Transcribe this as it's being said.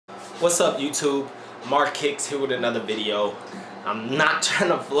What's up, YouTube? Mark Kicks here with another video. I'm not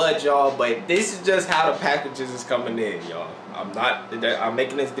trying to flood y'all, but this is just how the packages is coming in, y'all. I'm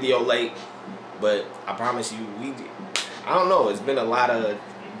making this video late, but I promise you, I don't know, it's been a lot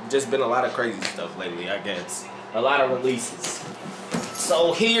of crazy stuff lately, I guess. A lot of releases.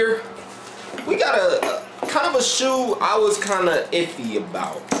 So here, we got a kind of a shoe I was kind of iffy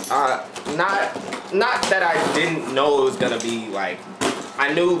about. Not that I didn't know it was gonna be like,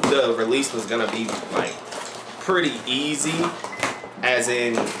 I knew the release was gonna be like pretty easy, as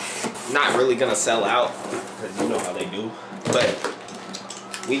in not really gonna sell out, because you know how they do. But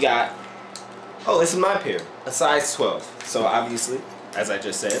we got, oh, this is my pair, a size 12. So obviously, as I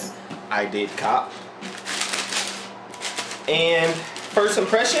just said, I did cop. And first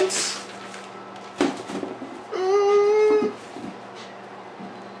impressions,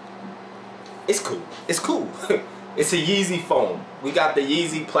 it's cool. It's cool. It's a Yeezy foam. We got the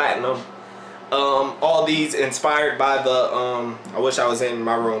Yeezy Platinum. All these inspired by the, I wish I was in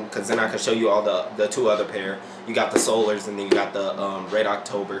my room, because then I could show you all the two other pair. You got the Solars, and then you got the Red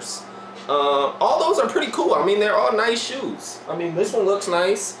Octobers. All those are pretty cool. I mean, they're all nice shoes. I mean, this one looks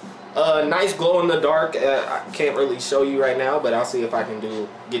nice. Nice glow in the dark. I can't really show you right now, but I'll see if I can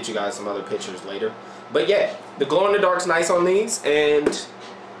get you guys some other pictures later. But yeah, the glow in the dark's nice on these, and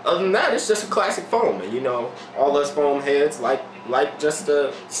other than that, it's just a classic foam. And you know, all us foam heads like just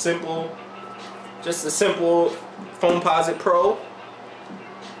a simple Foamposite Pro.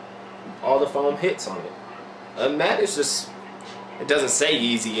 All the foam hits on it. Other than that, it's just, it doesn't say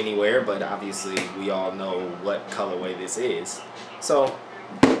Yeezy anywhere, but obviously we all know what colorway this is. So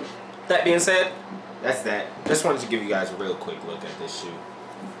that being said, that's that. Just wanted to give you guys a real quick look at this shoe.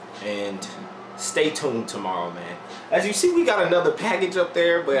 And stay tuned tomorrow, man. As you see, we got another package up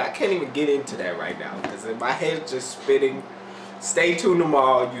there, but I can't even get into that right now because my head's just spinning. Stay tuned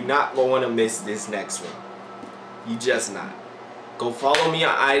tomorrow. You're not going to miss this next one. You just not. Go follow me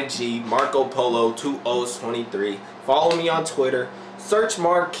on IG, Marco Polo 2023. Follow me on Twitter. Search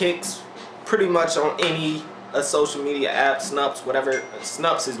Mark Kicks pretty much on any social media app, Snups, whatever.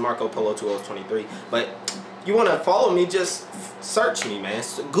 Snups is Marco Polo 2023. But you want to follow me, just search me, man.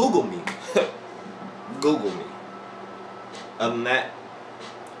 Google me. Google me. Other than that,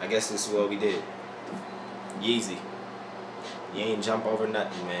 I guess this is what we did. Yeezy. You ain't jump over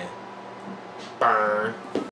nothing, man. Burn.